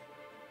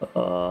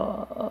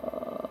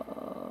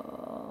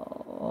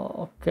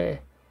 Okay.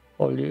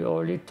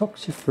 Oli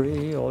taxi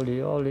free.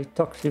 Oli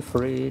taxi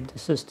free.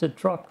 This is the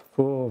truck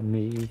for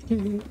me.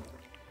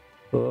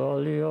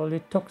 Oli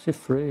taxi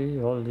free.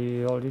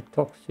 Oli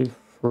taxi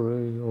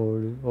free.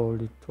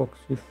 Oli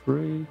taxi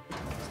free.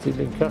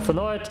 Stealing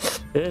caffeinoid.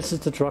 This is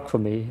the truck for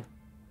me.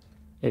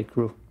 Hey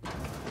crew.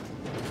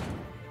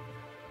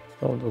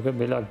 Don't look at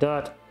me like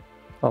that.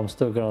 I'm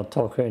still gonna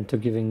talk her into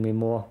giving me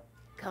more.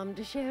 Come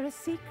to share a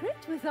secret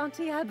with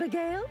Auntie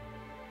Abigail?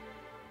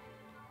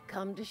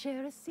 Come to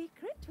share a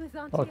secret with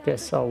Auntie I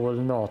guess I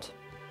will not.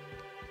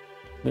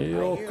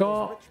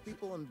 Nyoka! Rich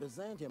people in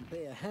Byzantium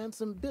pay a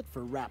handsome bit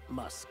for rap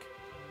musk.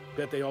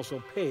 Bet they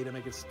also pay to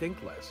make it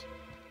stink less.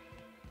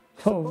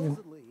 Oh.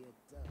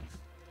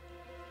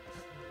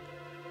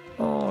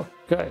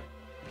 Okay.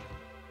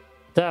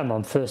 Damn,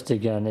 I'm thirsty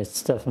again.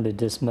 It's definitely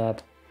this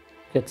map.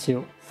 Gets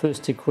you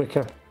thirsty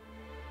quicker.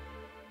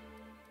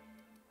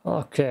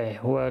 Okay,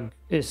 where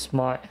is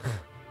my...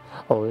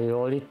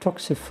 Oli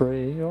toxi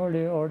free,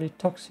 Oli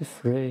toxi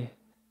free.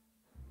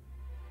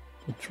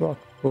 The truck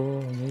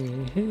for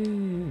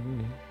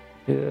me.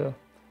 Yeah.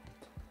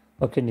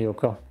 Okay,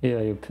 Nyoka, here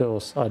are your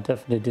pills. I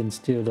definitely didn't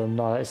steal the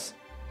nice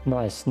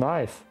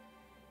knife.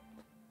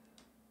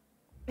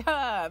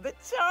 Ah, the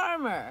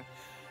charmer.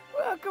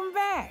 Welcome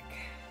back.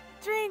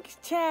 Drink,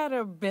 chat,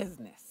 or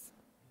business?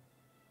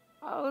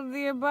 All of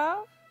the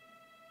above?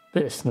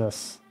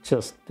 Business.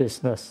 Just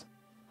business.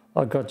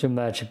 I got your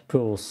magic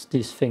pills.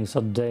 These things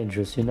are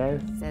dangerous, you know?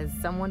 Says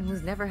someone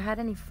who's never had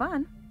any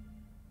fun.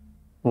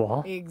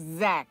 What?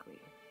 Exactly.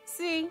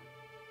 See?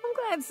 I'm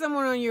glad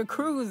someone on your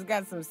crew's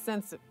got some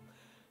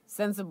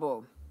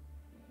sensible.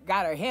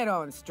 Got her head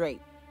on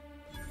straight.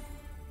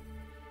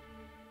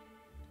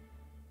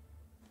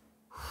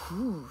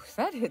 Whew,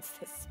 that hits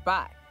the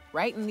spot.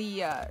 Right in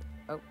the,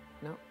 oh,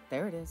 no,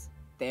 there it is.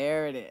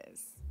 There it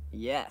is.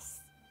 Yes.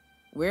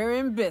 We're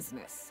in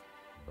business.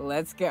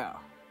 Let's go.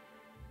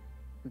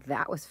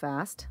 That was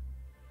fast.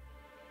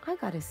 I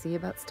gotta see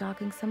about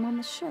stocking some on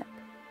the ship.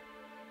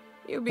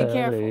 You be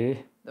careful.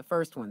 The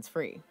first one's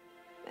free.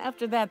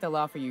 After that, they'll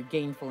offer you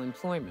gainful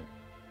employment.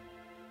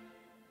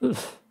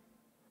 Oof.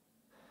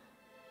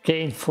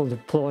 Gainful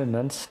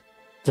employment.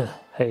 Ugh,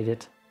 hate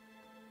it.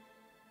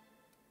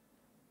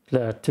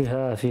 Glad to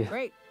have you.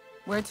 Great.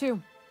 Where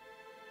to?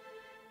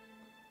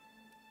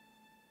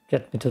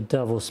 Get me to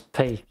Devil's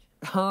Peak.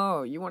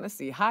 Oh, you want to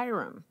see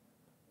Hiram?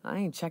 I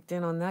ain't checked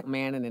in on that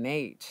man in an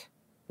age.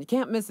 You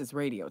can't miss his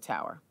radio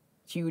tower.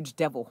 Huge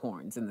devil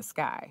horns in the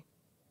sky.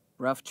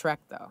 Rough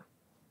trek, though.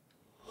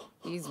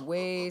 He's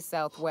way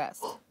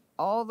southwest,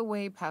 all the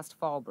way past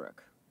Fallbrook.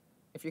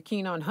 If you're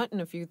keen on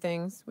hunting a few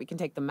things, we can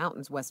take the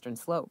mountain's western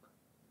slope.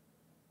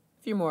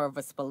 If you're more of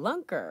a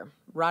spelunker,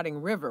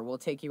 Rotting River will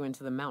take you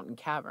into the mountain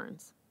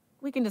caverns.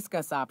 We can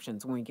discuss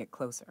options when we get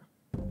closer.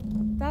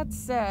 That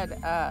said,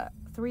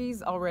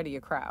 3's already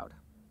a crowd.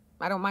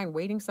 I don't mind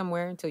waiting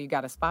somewhere until you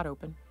got a spot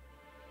open.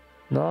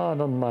 No, I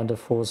don't mind a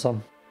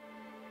foursome.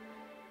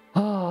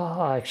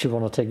 I actually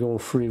want to take all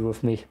 3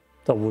 with me.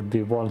 That would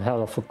be one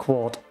hell of a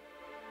quad.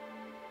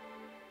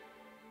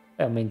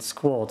 I mean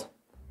squad.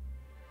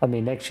 I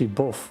mean actually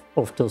both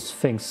of those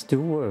things do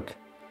work.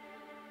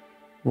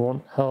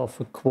 One hell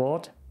of a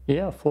quad.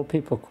 Yeah, 4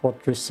 people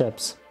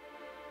quadriceps.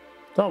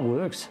 That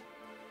works.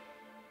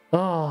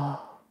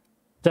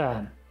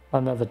 Damn. I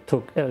never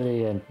took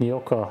Ellie and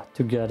Nyoka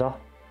together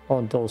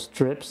on those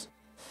trips.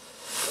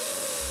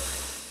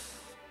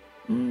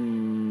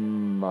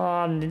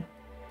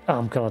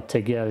 I'm gonna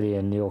take Ellie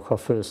and Nyoka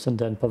first and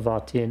then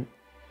Parvati and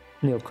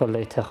Nyoka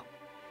later.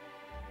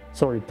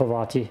 Sorry,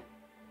 Parvati.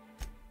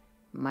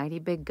 Mighty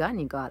big gun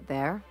you got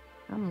there.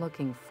 I'm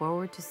looking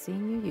forward to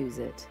seeing you use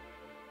it.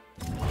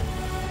 That's a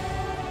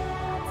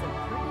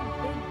pretty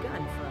big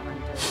gun for a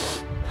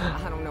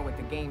hunter. I don't know what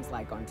the game's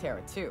like on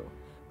Terra 2,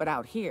 but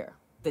out here,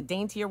 the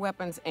daintier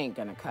weapons ain't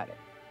gonna cut it.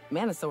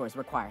 Manosaurs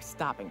require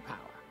stopping power.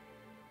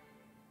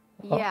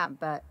 Yeah,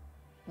 but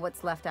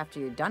what's left after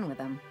you're done with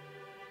them?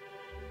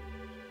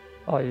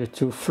 Are you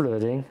two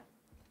flirting?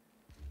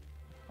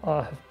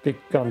 I have big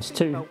guns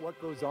too. About what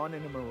goes on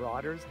in a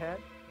marauder's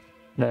head?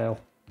 No.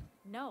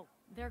 No,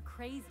 they're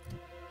crazy.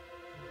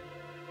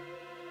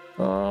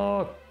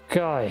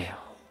 Okay,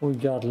 we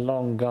got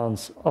long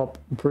guns up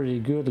pretty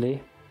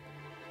goodly.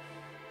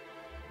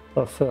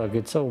 But fuck,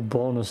 it's all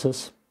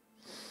bonuses.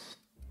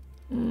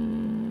 I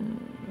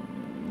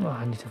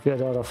need to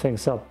get other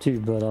things up too,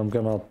 but I'm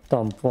gonna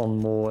dump one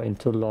more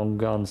into long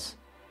guns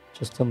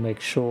just to make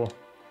sure.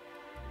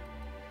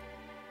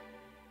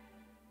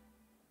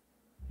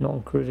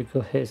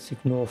 Non-critical hits,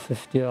 ignore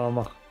 50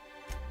 armor.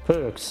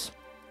 Perks.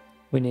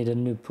 We need a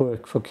new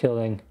perk for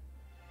killing.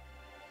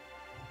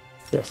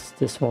 Yes,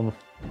 this one.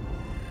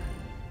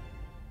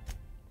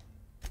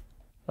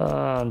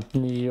 And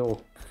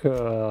Nyoka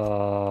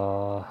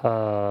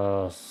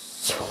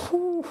has...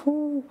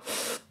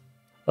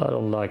 I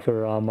don't like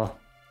her armor.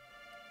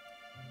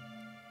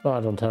 I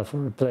don't have a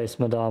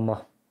replacement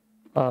armor.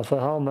 I have a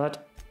helmet.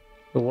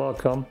 You're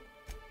welcome.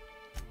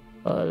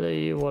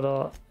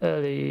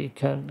 Ellie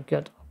can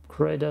get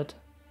upgraded.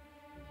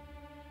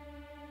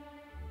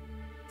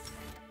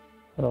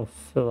 I don't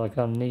feel like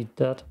I need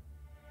that.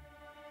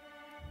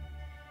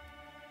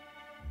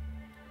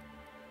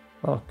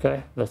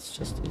 Okay, let's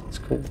just eat. It's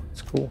cool,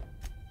 it's cool.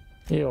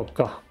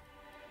 Nyoka.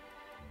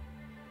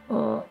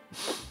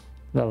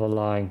 Never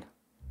lying.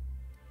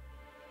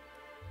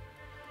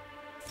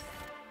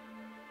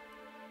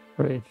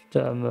 Range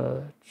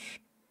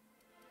damage.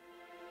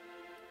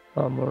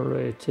 Armor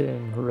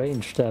rating.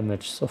 Range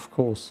damage, of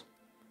course.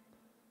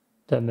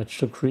 Damage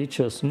to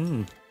creatures.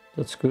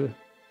 That's good.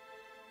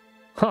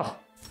 Ha!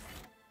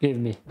 Give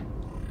me.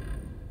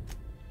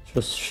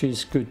 Just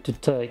she's good to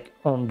take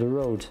on the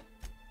road.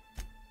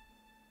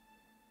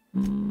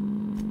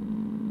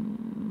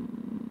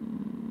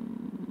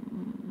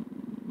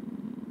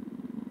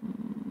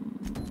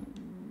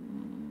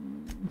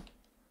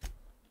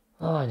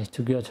 I need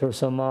to get her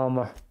some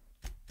armor.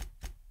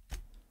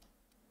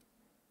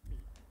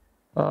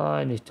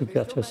 I need to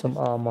get her some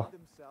armor.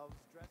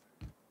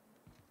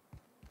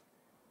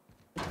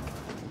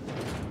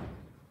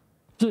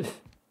 Do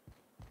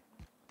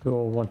I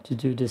want to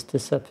do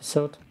this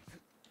episode?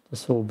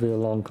 This will be a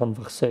long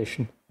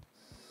conversation.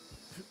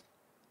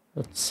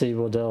 Let's see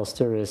what else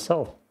there is.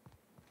 Oh,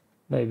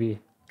 maybe.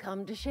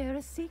 Come to share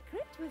a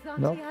secret with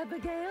Auntie No.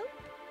 Abigail?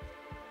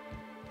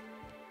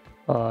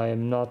 I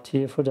am not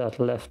here for that.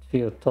 Left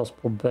field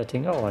tossball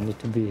betting. Oh, I need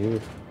to be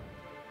here.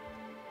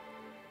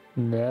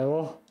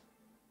 No.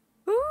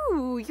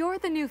 Ooh, you're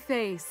the new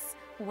face.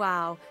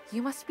 Wow,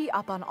 you must be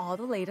up on all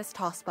the latest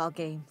tossball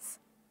games.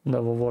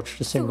 Never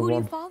watched a So single who do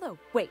you one. follow?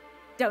 Wait,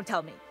 don't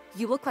tell me.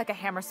 You look like a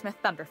Hammersmith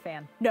Thunder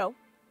fan. No,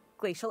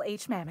 Glacial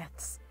H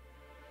Mammoths.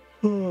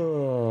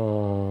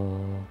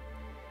 Who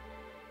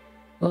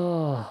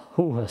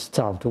has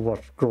time to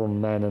watch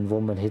grown men and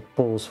women hit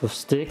balls with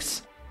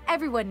sticks?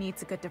 Everyone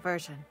needs a good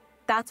diversion.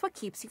 That's what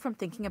keeps you from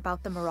thinking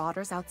about the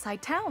marauders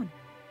outside town.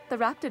 The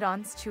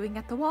Raptidons chewing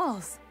at the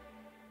walls.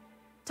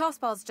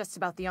 Tossball's just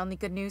about the only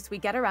good news we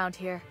get around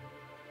here.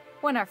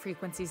 When our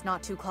frequency's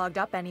not too clogged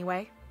up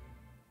anyway.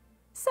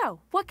 So,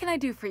 what can I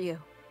do for you?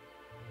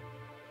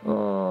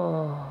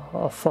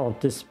 I found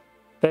this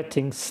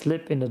betting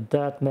slip in a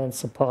dead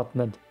man's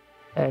apartment.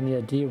 Any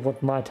idea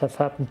what might have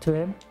happened to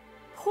him?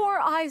 Poor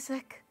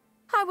Isaac.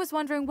 I was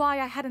wondering why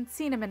I hadn't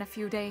seen him in a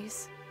few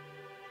days.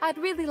 I'd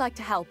really like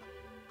to help.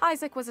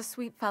 Isaac was a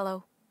sweet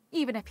fellow,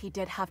 even if he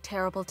did have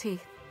terrible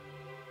teeth.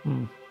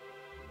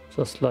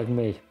 Just like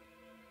me.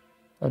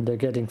 And they're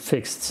getting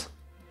fixed.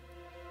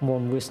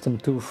 One wisdom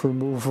tooth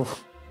removal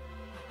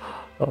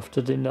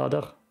after the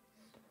other.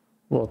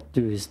 What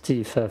do his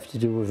teeth have to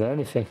do with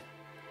anything?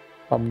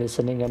 I'm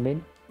listening, I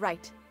mean.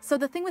 Right. So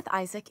the thing with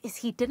Isaac is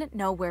he didn't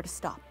know where to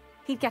stop.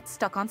 He'd get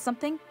stuck on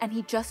something, and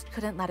he just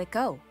couldn't let it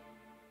go.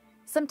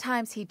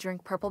 Sometimes he'd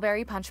drink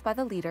Purpleberry Punch by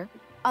the liter.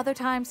 Other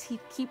times he'd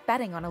keep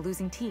betting on a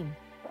losing team.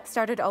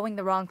 Started owing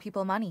the wrong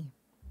people money.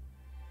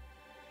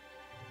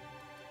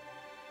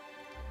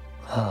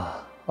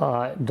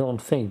 I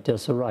don't think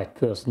there's a right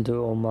person to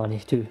owe money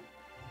to.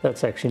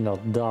 That's actually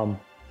not dumb.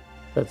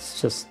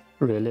 That's just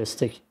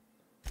realistic.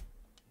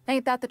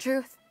 Ain't that the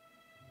truth?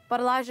 But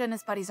Elijah and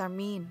his buddies are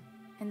mean,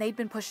 and they'd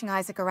been pushing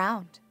Isaac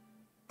around.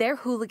 They're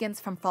hooligans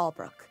from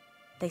Fallbrook.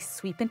 They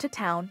sweep into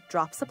town,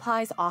 drop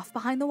supplies off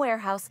behind the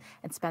warehouse,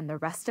 and spend the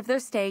rest of their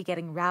stay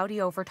getting rowdy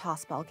over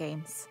tossball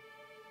games.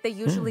 They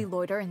usually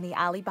loiter in the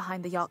alley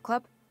behind the yacht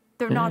club.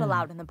 They're not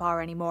allowed in the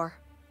bar anymore.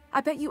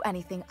 I bet you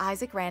anything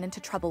Isaac ran into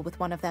trouble with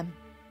one of them.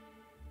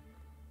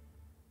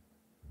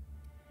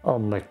 I'll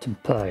make them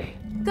pay.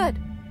 Good.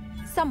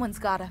 Someone's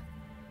gotta.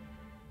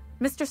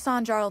 Mr.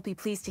 Sanjar will be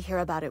pleased to hear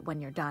about it when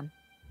you're done.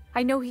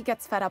 I know he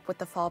gets fed up with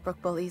the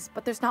Fallbrook bullies,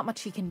 but there's not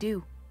much he can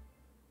do.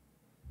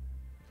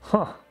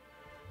 Huh.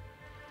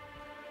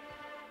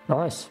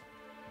 Nice.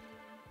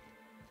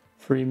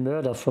 Free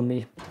murder for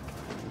me.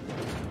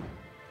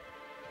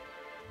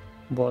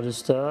 What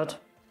is that?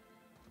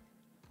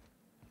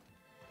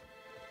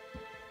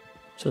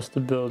 Just a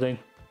building.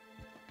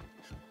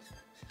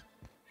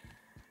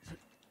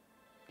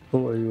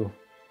 Who are you?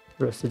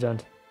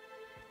 Resident.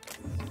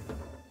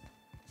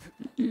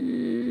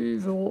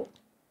 Evil.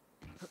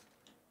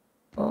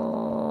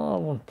 Oh, I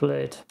won't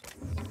play it.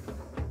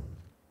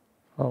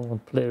 I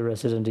won't play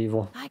Resident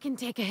Evil. I can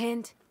take a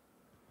hint.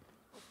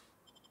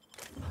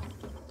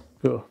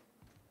 Go.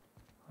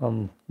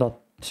 I'm not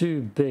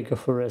too big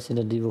of a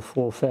Resident Evil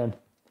 4 fan.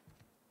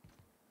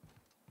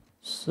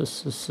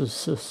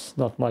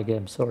 Not my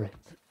game, sorry.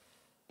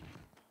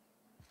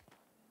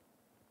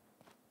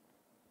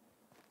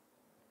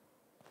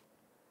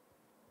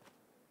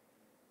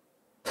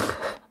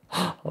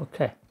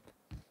 Okay,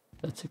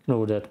 let's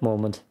ignore that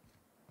moment.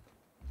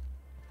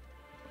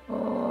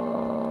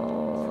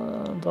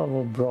 And I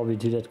will probably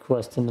do that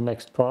quest in the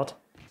next part.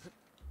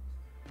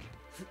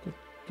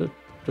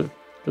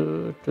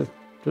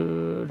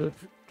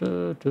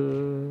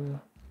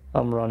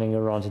 I'm running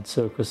around in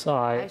circles.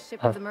 I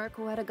shipped the Merc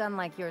who had a gun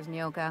like yours,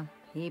 Nyoka.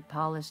 He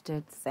polished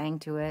it, sang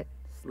to it,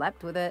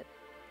 slept with it.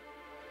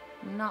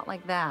 Not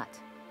like that,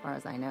 as far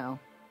as I know.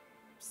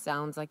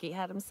 Sounds like he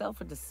had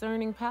himself a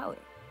discerning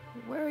palate.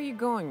 Where are you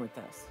going with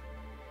this?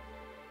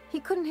 He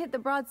couldn't hit the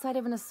broadside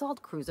of an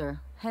assault cruiser,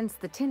 hence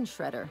the tin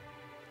shredder.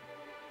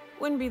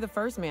 Wouldn't be the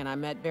first man I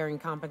met bearing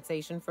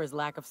compensation for his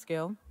lack of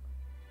skill.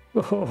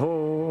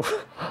 Oh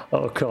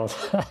god,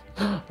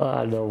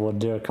 I know what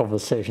their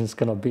conversation's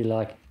gonna be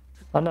like.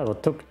 I never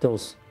took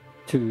those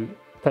two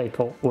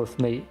people with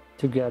me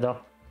together.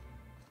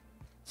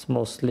 It's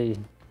mostly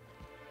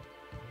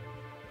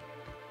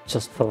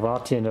just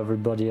Ferrati and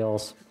everybody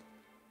else.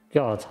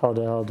 God, how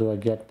the hell do I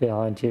get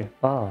behind here?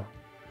 Ah,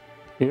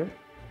 here?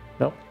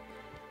 No.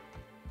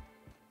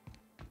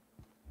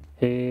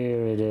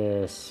 Here it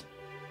is.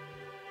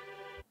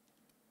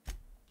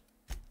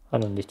 I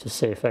don't need to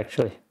save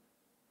actually.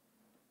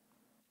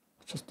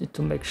 Just need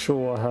to make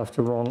sure I have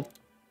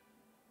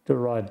the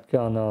right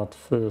gun out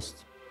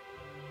first.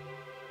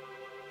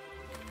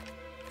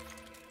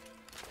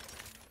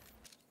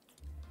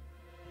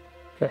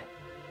 Okay.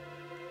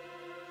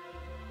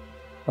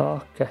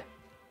 Okay.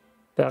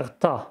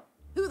 Berta.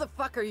 Who the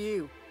fuck are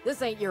you?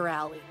 This ain't your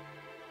alley.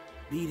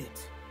 Beat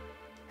it.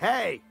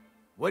 Hey!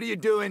 What are you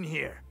doing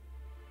here?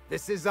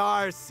 This is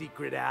our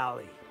secret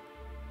alley.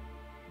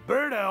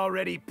 Berta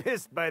already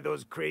pissed by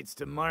those crates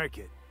to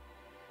market.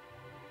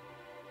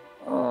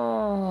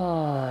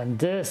 Oh,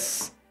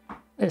 this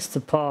is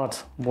the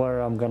part where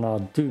I'm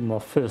gonna do my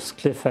first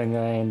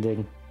cliffhanger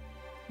ending.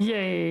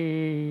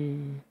 Yay!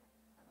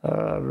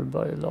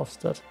 Everybody loves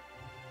that.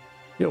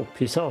 Yo,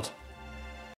 peace out.